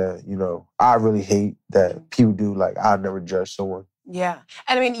thing that, I really hate that people do. Like, I never judge someone. Yeah.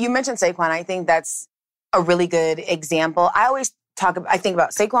 And I mean, you mentioned Saquon. I think that's a really good example. I think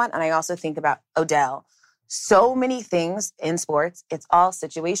about Saquon and I also think about Odell. So many things in sports, it's all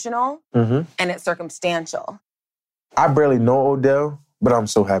situational mm-hmm. and it's circumstantial. I barely know Odell, but I'm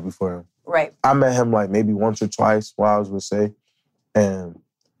so happy for him. Right. I met him like maybe once or twice while I was with Say. And,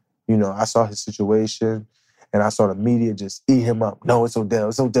 I saw his situation and I saw the media just eat him up. No, it's Odell.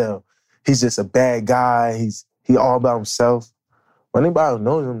 It's Odell. He's just a bad guy. He all about himself. When anybody who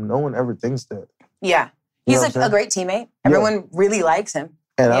knows him, no one ever thinks that. Yeah. He's a great teammate. Everyone really likes him.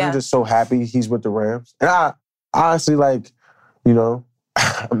 And I'm just so happy he's with the Rams. And I honestly, like, I'm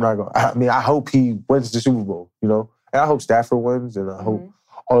not going to, I hope he wins the Super Bowl, And I hope Stafford wins and I hope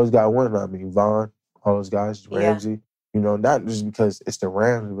all those guys win. I mean, Vaughn, all those guys, Ramsey, not just because it's the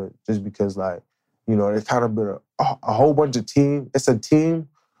Rams, but just because, like, there's kind of been a whole bunch of teams. It's a team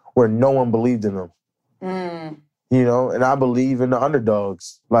where no one believed in them. And I believe in the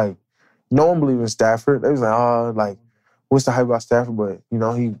underdogs. Like, no one believed in Stafford. They was like, oh, like, what's the hype about Stafford? But,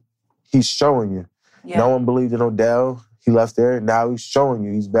 he's showing you. Yeah. No one believed in Odell. He left there. Now he's showing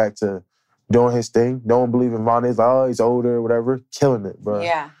you. He's back to doing his thing. No one believed in Von. He's like, oh, he's older or whatever. Killing it, bro.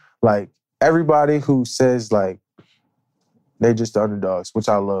 Yeah. Like, everybody who says, like, they're just the underdogs, which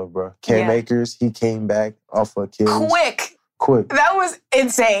I love, bro. Cam Akers, he came back off of Achilles. Quick. That was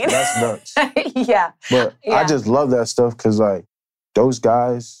insane. That's nuts. Yeah. But I just love that stuff because, like, those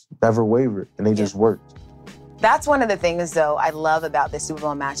guys never wavered and they just worked. That's one of the things, though, I love about this Super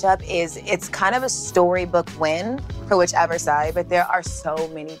Bowl matchup is it's kind of a storybook win for whichever side, but there are so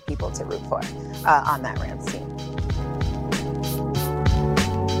many people to root for on that Rams team.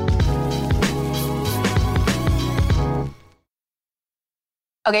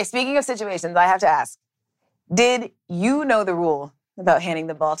 Okay, speaking of situations, I have to ask, did you know the rule about handing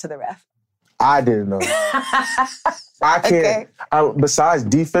the ball to the ref? I didn't know. I can't. Okay. Besides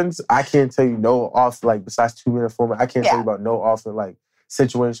defense, I can't tell you besides 2-minute format, I can't tell you about no offense,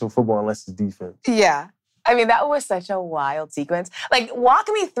 situational football unless it's defense. Yeah. I mean, that was such a wild sequence. Walk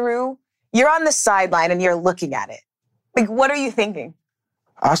me through, you're on the sideline and you're looking at it. What are you thinking?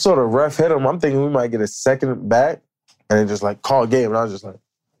 I saw the ref hit him. I'm thinking we might get a second back and then just call game. And I was just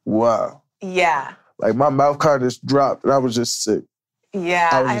wow. Yeah. My mouth kind of just dropped and I was just sick. Yeah.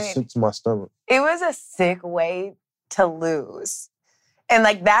 I was just sick to my stomach. It was a sick way to lose. And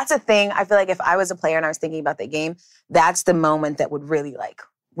that's a thing. I feel like if I was a player and I was thinking about the game, that's the moment that would really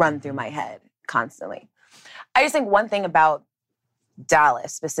run through my head constantly. I just think one thing about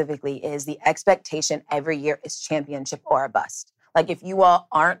Dallas specifically is the expectation every year is championship or a bust. If you all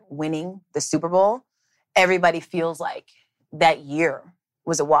aren't winning the Super Bowl, everybody feels like that year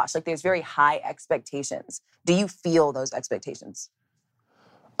was a wash. There's very high expectations. Do you feel those expectations?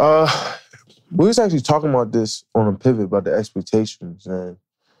 We was actually talking about this on a pivot about the expectations and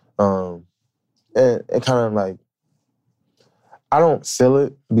kind of I don't feel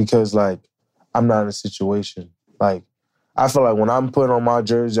it because I'm not in a situation. I feel like when I'm putting on my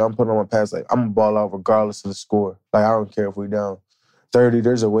jersey, I'm putting on my pads, I'm gonna ball out regardless of the score. I don't care if we're down 30,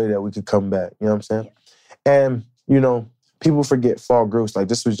 there's a way that we could come back. You know what I'm saying? Yeah. And, people forget fall growth.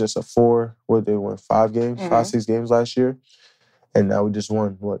 This was just they won 5 games, 5-6 games last year. And now we just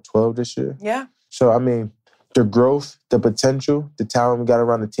won, 12 this year? Yeah. So, I mean, the growth, the potential, the talent we got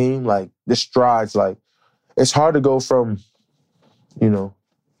around the team, the strides, it's hard to go from, A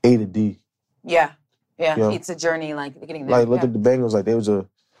to D. Yeah. Yeah. It's a journey, getting there. Look at the Bengals,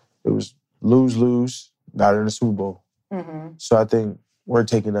 it was lose, not in the Super Bowl. Mm-hmm. So I think we're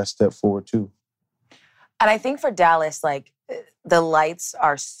taking that step forward, too. And I think for Dallas, the lights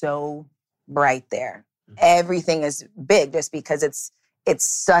are so bright there. Everything is big just because it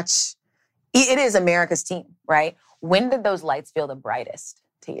is America's team, right? When did those lights feel the brightest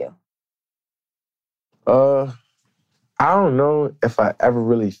to you? I don't know if I ever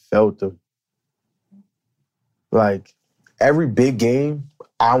really felt them. Every big game,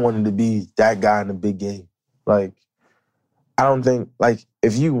 I wanted to be that guy in the big game. I don't think,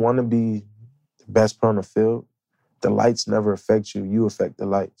 if you want to be the best player on the field, the lights never affect you. You affect the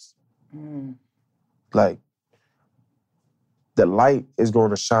lights. Mm. The light is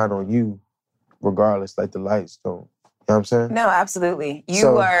going to shine on you regardless, the lights don't. You know what I'm saying? No, absolutely.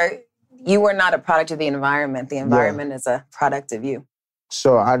 You are not a product of the environment. The environment is a product of you.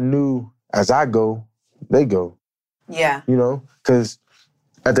 So I knew as I go, they go. Yeah. Because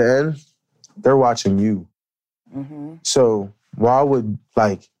at the end, they're watching you. Mm-hmm. So why would,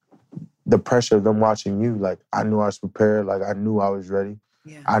 the pressure of them watching you, I knew I was prepared, I knew I was ready.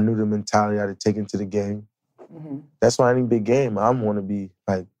 Yeah. I knew the mentality I had to take into the game. Mm-hmm. That's why any big game, I want to be,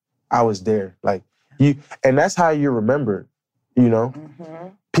 I was there. You, and that's how you're remembered, Mm-hmm.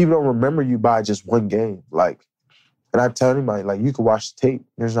 People don't remember you by just one game. And I tell anybody, you can watch the tape.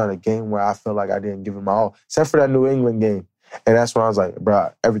 There's not a game where I feel like I didn't give it my all, except for that New England game. And that's when I was bro,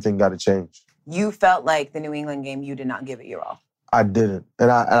 everything got to change. You felt like the New England game, you did not give it your all. I didn't.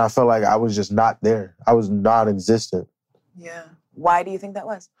 And I felt like I was just not there. I was non-existent. Yeah. Why do you think that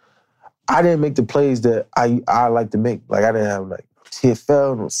was? I didn't make the plays that I like to make. I didn't have,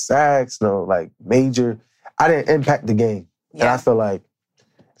 TFL, no sacks, no, major. I didn't impact the game. Yeah. And I feel like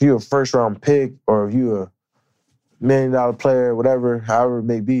if you're a first-round pick or if you're a $1 million player, whatever, however it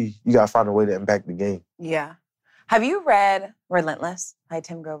may be, you got to find a way to impact the game. Yeah. Have you read Relentless by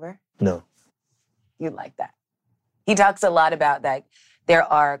Tim Grover? No. You'd like that. He talks a lot about that. There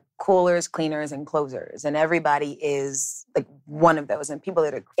are coolers, cleaners, and closers, and everybody is one of those. And people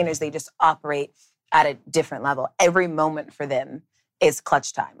that are cleaners, they just operate at a different level. Every moment for them is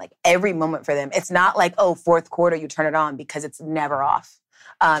clutch time. Every moment for them. It's not fourth quarter, you turn it on because it's never off.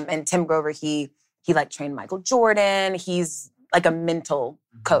 And Tim Grover, he trained Michael Jordan. He's a mental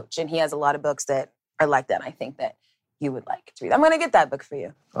coach, and he has a lot of books that are like that. I think that you would like to read. I'm going to get that book for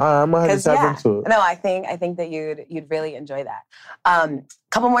you. I'm going to have to tap into it. No, I think that you'd really enjoy that.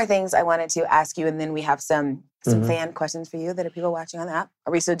 Couple more things I wanted to ask you, and then we have some fan questions for you that are people watching on the app.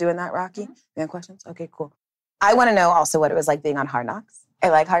 Are we still doing that, Rocky? Fan questions? Okay, cool. I want to know also what it was like being on Hard Knocks. I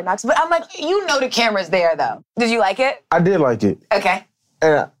like Hard Knocks, but I'm the camera's there, though. Did you like it? I did like it. Okay.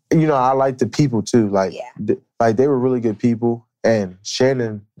 And, I like the people, too. like, they were really good people. And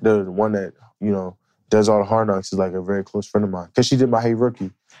Shannon, the one that, you know, does all the Hard Knocks, is like a very close friend of mine because she did my Hey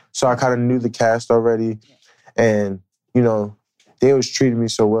Rookie. So I kind of knew the cast already. And, you know, they always treated me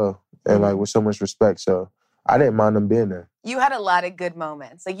so well and like with so much respect. So I didn't mind them being there. You had a lot of good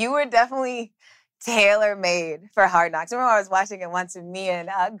moments. Like, you were definitely tailor-made for Hard Knocks. I remember I was watching it once with me and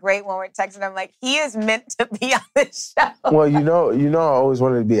a great one where texting. I'm like, he is meant to be on this show. Well, you know, I always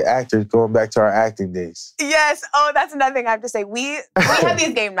wanted to be an actor going back to our acting days. Yes. Oh, that's another thing I have to say. We had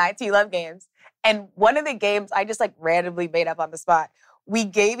these game nights. You love games. And one of the games I just like randomly made up on the spot. We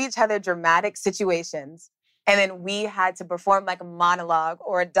gave each other dramatic situations and then we had to perform like a monologue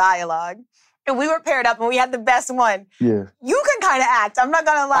or a dialogue. And we were paired up and we had the best one. Yeah. You can kind of act. I'm not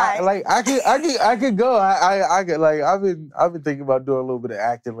gonna lie. I could go. I could like I've been thinking about doing a little bit of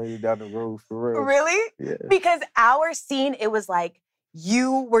acting later down the road for real. Really? Yeah. Because our scene, it was like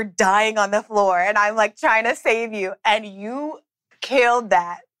you were dying on the floor and I'm like trying to save you and you killed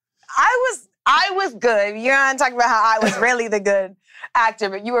that. I was good. You're not talking about how I was really the good actor,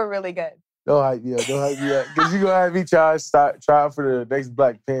 but you were really good. Don't hype me up. Because you're going to have me try out for the next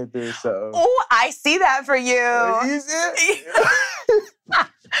Black Panther or something. Oh, I see that for you. You see it?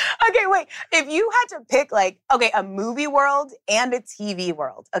 Okay, wait. If you had to pick, like, okay, a movie world and a TV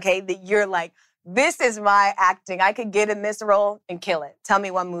world, okay, that you're like, this is my acting. I could get in this role and kill it. Tell me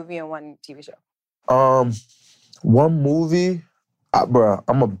one movie and one TV show. One movie, bruh,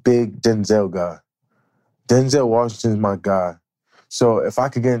 I'm a big Denzel guy. Denzel Washington's my guy. So if I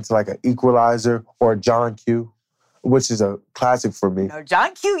could get into like an Equalizer or a John Q, which is a classic for me. No,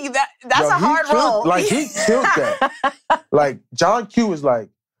 John Q, that's a hard role. Like, he killed that. Like, John Q is like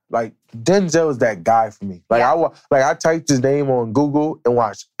Denzel is that guy for me. Like, I typed his name on Google and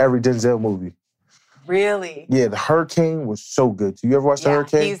watched every Denzel movie. Really? Yeah, The Hurricane was so good. You ever watch The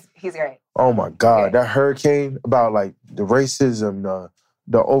Hurricane? He's great. Oh my God, that Hurricane about like the racism,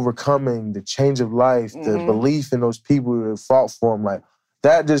 the overcoming, the change of life, the belief in those people who fought for him. Like,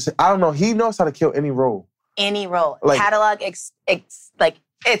 that just, I don't know. He knows how to kill any role. Any role. Like, catalog, like,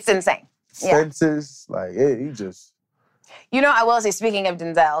 it's insane. Fences, like, he just... You know, I will say, speaking of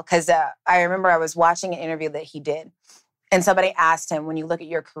Denzel, because I remember I was watching an interview that he did, and somebody asked him, when you look at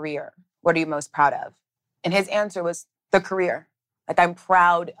your career, what are you most proud of? And his answer was the career. Like, I'm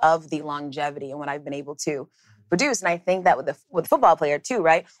proud of the longevity and what I've been able to produce. And I think that with a football player too,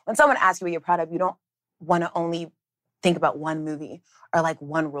 right? When someone asks you what you're proud of, you don't want to only think about one movie or like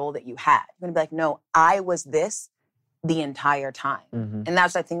one role that you had. You're going to be like, no, I was this the entire time. And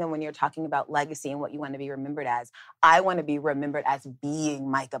that's, I think, that when you're talking about legacy and what you want to be remembered as, I want to be remembered as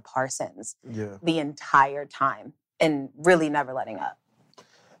being Micah Parsons the entire time and really never letting up.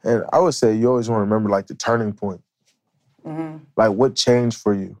 And I would say you always want to remember like the turning point. Like, what changed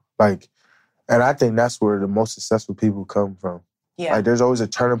for you? Like, and I think that's where the most successful people come from. Yeah. Like, there's always a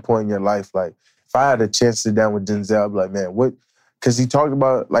turning point in your life. Like, if I had a chance to sit down with Denzel, I'd be like, man, what? Because he talked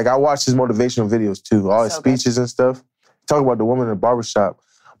about, like, I watched his motivational videos too, all his speeches and stuff. Talk about the woman in the barbershop.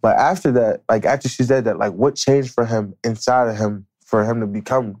 But after that, like, after she said that, like, what changed for him inside of him for him to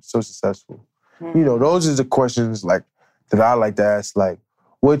become so successful? You know, those are the questions, like, that I like to ask. Like,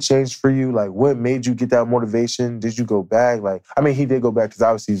 what changed for you? Like, what made you get that motivation? Did you go back? Like, I mean, he did go back because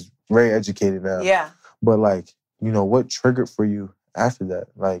obviously he's very educated now. Yeah. But, like, you know, what triggered for you after that?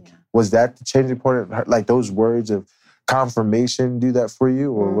 Like, was that the changing point? Like, those words of confirmation do that for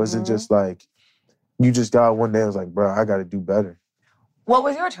you? Or was it just like, you just got one day and was like, bro, I got to do better? What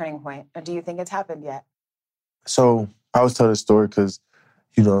was your turning point? Or do you think it's happened yet? So I always tell this story because,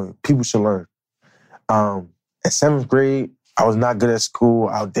 you know, people should learn. At 7th grade, I was not good at school.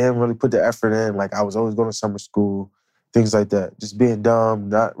 I didn't really put the effort in. Like, I was always going to summer school, things like that. Just being dumb,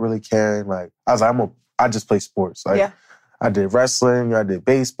 not really caring. Like, I was like, I just play sports. Like, I did wrestling, I did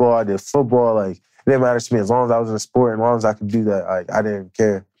baseball, I did football. Like, it didn't matter to me. As long as I was in a sport, as long as I could do that, like, I didn't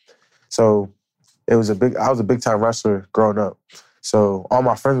care. So I was a big time wrestler growing up. So all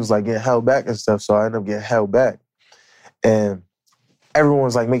my friends was like getting held back and stuff. So I ended up getting held back. And everyone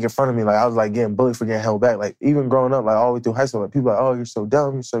was like making fun of me. Like, I was like getting bullied for getting held back. Like, even growing up, like all the way through high school, like people were like, oh, you're so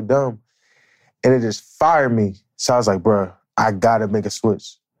dumb, you're so dumb. And it just fired me. So I was like, bro, I gotta make a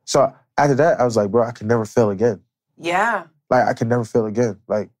switch. So after that, I was like, bro, I could never fail again. Yeah. Like, I could never fail again.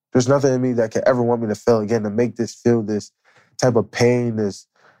 Like, there's nothing in me that could ever want me to fail again, to make this feel this type of pain,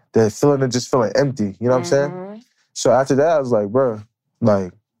 the feeling of just feeling empty. You know what I'm saying? So after that, I was like, bro,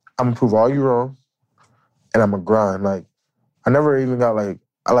 like, I'm gonna prove all you wrong and I'm gonna grind. Like, I never even got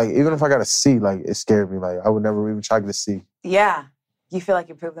even if I got a C, like, it scared me. Like, I would never even try to get a C. Yeah. You feel like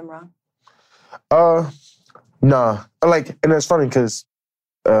you proved them wrong? Nah. Like, and it's funny because,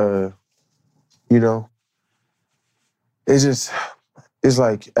 you know, it's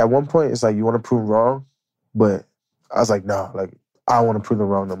like, at one point, it's like you want to prove wrong, but I was like, no, like, I don't want to prove them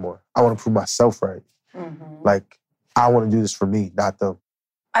wrong no more. I want to prove myself right. Mm-hmm. Like, I want to do this for me, not them.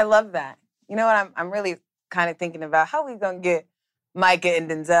 I love that. You know what? I'm really kind of thinking about how we gonna get Micah and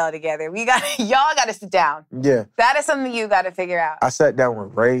Denzel together. Y'all got to sit down. Yeah. That is something you got to figure out. I sat down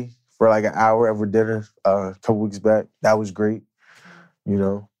with Ray for like an hour over dinner a couple weeks back. That was great. You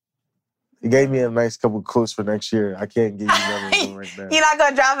know, he gave me a nice couple of quotes for next year. I can't give you none of them right now. You're not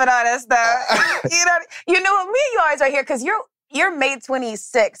gonna drop it on us though. You know what? Me and you always right here because you're May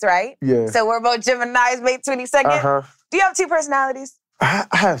 26th, right? Yeah. So we're both Geminis, May 22nd. Uh-huh. Do you have two personalities? I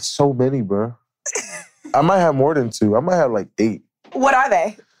have so many, bro. I might have more than two. I might have like 8. What are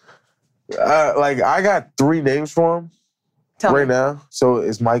they? Like, I got 3 names for him right now. So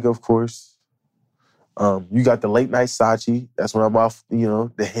it's Micah, of course. You got the late night Sachi. That's when I'm off, you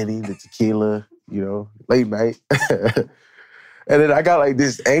know, the Henny, the tequila, you know, late night. And then I got like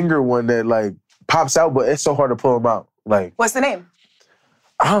this anger one that like pops out, but it's so hard to pull him out. Like, what's the name?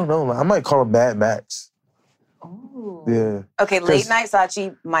 I don't know. I might call him Bad Max. Oh. Yeah. Okay, late night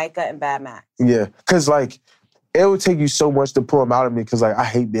Sachi, Micah, and Bad Max. Yeah, because like it would take you so much to pull him out of me because like I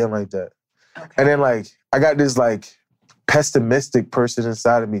hate being like that. Okay. And then like I got this like pessimistic person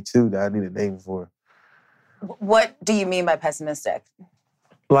inside of me too that I need a name for. What do you mean by pessimistic?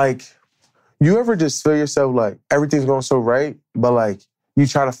 Like, you ever just feel yourself like everything's going so right, but like you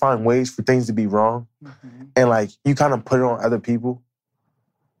try to find ways for things to be wrong, and like you kind of put it on other people?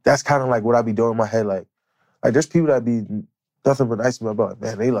 That's kind of like what I be doing in my head. Like there's people that be nothing but nice to me about,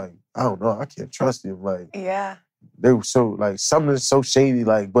 man, they like, I don't know, I can't trust them. Like, yeah, they were so like something so shady.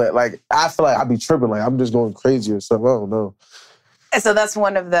 Like, but like I feel like I be tripping. Like I'm just going crazy or something. I don't know. And so that's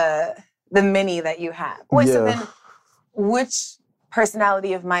one of the many that you have. Wait, so then which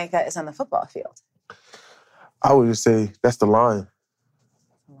personality of Micah is on the football field? I would just say that's the Lion.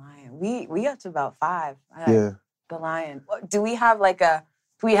 Lion. We up to about 5. Yeah. The Lion. Do we have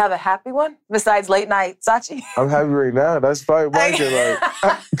a happy one besides late night Sachi? I'm happy right now. That's probably Micah.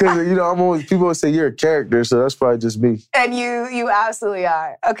 Like, because you know, people always say you're a character, so that's probably just me. And you absolutely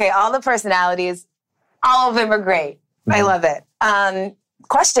are. Okay, all the personalities, all of them are great. Mm-hmm. I love it.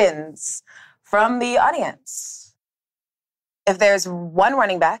 Questions from the audience. If there's one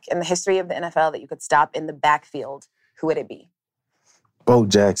running back in the history of the NFL that you could stop in the backfield, who would it be? Bo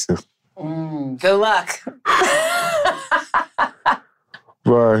Jackson. Good luck.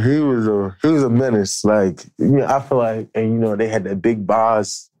 Bro, he was a menace. Like, you know, I feel like, and you know, they had that big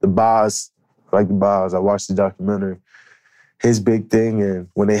boss, I like the boss. I watched the documentary. His big thing, and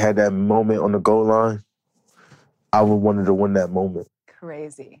when they had that moment on the goal line, I would wanted to win that moment.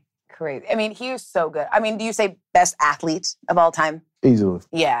 Crazy. I mean, he was so good. I mean, do you say best athlete of all time? Easily.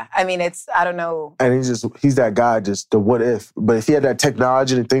 Yeah. I mean, I don't know. And he's that guy, just the what if. But if he had that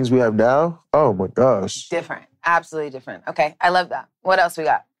technology and things we have now, oh my gosh. Different. Absolutely different. Okay. I love that. What else we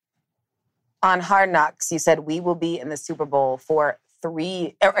got? On Hard Knocks, you said we will be in the Super Bowl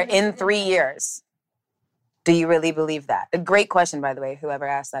in 3 years. Do you really believe that? A great question, by the way, whoever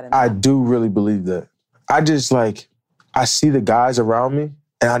asked that. I do really believe that. I just I see the guys around me,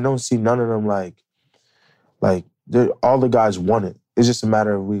 and I don't see none of them like all the guys want it. It's just a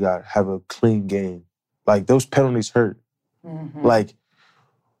matter of we got to have a clean game. Like, those penalties hurt. Mm-hmm. Like,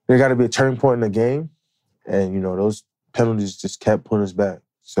 there got to be a turning point in the game, and, you know, those penalties just kept putting us back.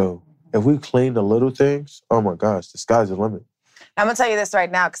 So if we clean the little things, oh, my gosh, the sky's the limit. I'm going to tell you this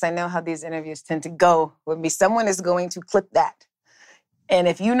right now because I know how these interviews tend to go with me. Someone is going to clip that. And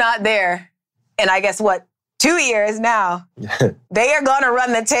if you're not there, and I guess 2 years now, they are going to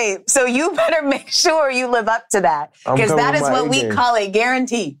run the tape. So you better make sure you live up to that. Because that is what we call a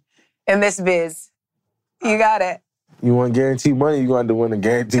guarantee in this biz. You got it. You want guaranteed money, you're going to win a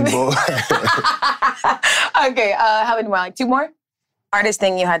guaranteed ball. Okay, how many more? Like 2 more? Hardest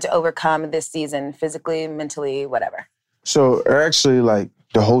thing you had to overcome this season, physically, mentally, whatever. So actually,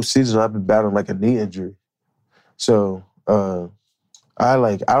 the whole season, I've been battling a knee injury. So I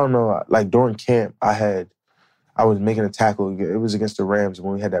don't know, during camp, I was making a tackle. It was against the Rams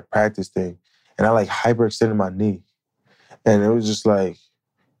when we had that practice thing. And I hyperextended my knee. And it was just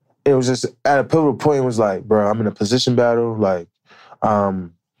at a pivotal point, it was bro, I'm in a position battle.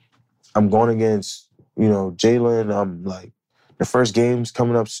 I'm going against, Jalen. I'm the first game's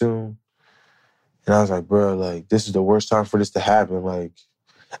coming up soon. And I was bro, this is the worst time for this to happen.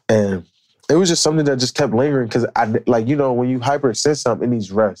 And it was just something that just kept lingering because when you hyperextend something, it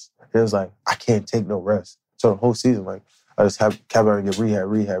needs rest. It was I can't take no rest. So the whole season, I just kept having to get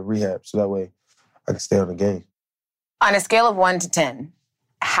rehab, so that way I could stay on the game. On a scale of 1 to 10,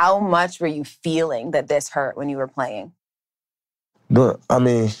 how much were you feeling that this hurt when you were playing? I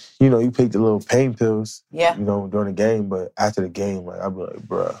mean, you take the little pain pills, Yeah. During the game, but after the game, like, I'd be like,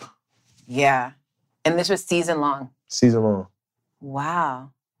 bruh. Yeah. And this was season long? Season long.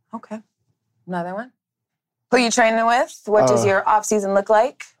 Wow. Okay. Another one? Who you training with? What does your off-season look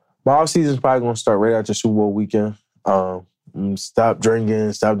like? My off-season's probably going to start right after Super Bowl weekend. Stop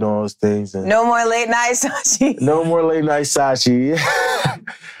drinking, stop doing all those things. And no more late night Sachi. No more late night Sachi.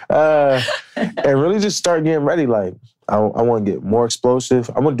 And really just start getting ready. Like, I want to get more explosive.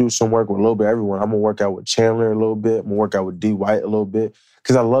 I'm going to do some work with a little bit of everyone. I'm going to work out with Chandler a little bit. I'm going to work out with D. White a little bit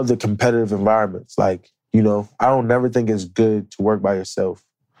because I love the competitive environments. Like, I don't never think it's good to work by yourself.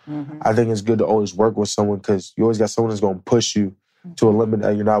 Mm-hmm. I think it's good to always work with someone because you always got someone that's going to push you to a limit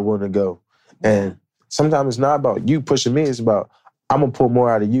that you're not willing to go. And sometimes it's not about you pushing me. It's about I'm going to pull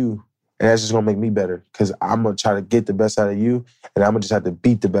more out of you, and that's just going to make me better because I'm going to try to get the best out of you, and I'm going to just have to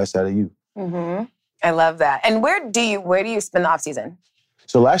beat the best out of you. Mm-hmm. I love that. And where do you spend the off season?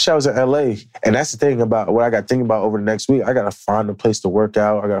 So last year I was in LA, and that's the thing about what I got to think about over the next week. I got to find a place to work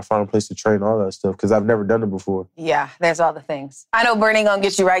out. I got to find a place to train, all that stuff, because I've never done it before. Yeah, there's all the things. I know Bernie gonna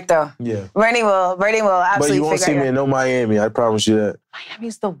get you right, though. Yeah. Bernie will absolutely figure it out. But you won't see me in no Miami, I promise you that.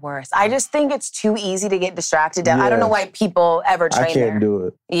 Miami's the worst. I just think it's too easy to get distracted. I don't know why people ever train there. I can't do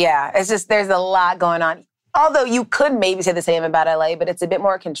it. Yeah, it's just there's a lot going on. Although you could maybe say the same about LA, but it's a bit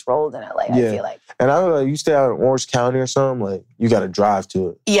more controlled in LA, I feel like. And I was like, you stay out in Orange County or something, like, you got to drive to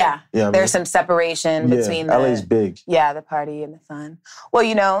it. Yeah. There's some separation between LA's big. Yeah, the party and the fun.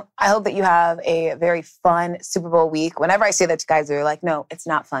 Well, I hope that you have a very fun Super Bowl week. Whenever I say that to guys, they're like, no, it's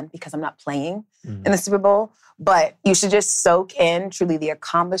not fun because I'm not playing in the Super Bowl. But you should just soak in truly the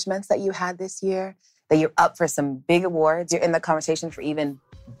accomplishments that you had this year, that you're up for some big awards. You're in the conversation for even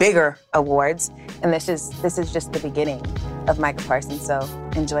bigger awards. And this is just the beginning of Micah Parsons. So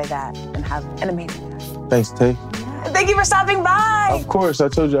enjoy that and have an amazing time. Thanks, Tay. Thank you for stopping by. Of course. I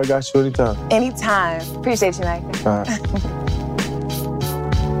told you I got you anytime. Anytime. Appreciate you, Micah. All right.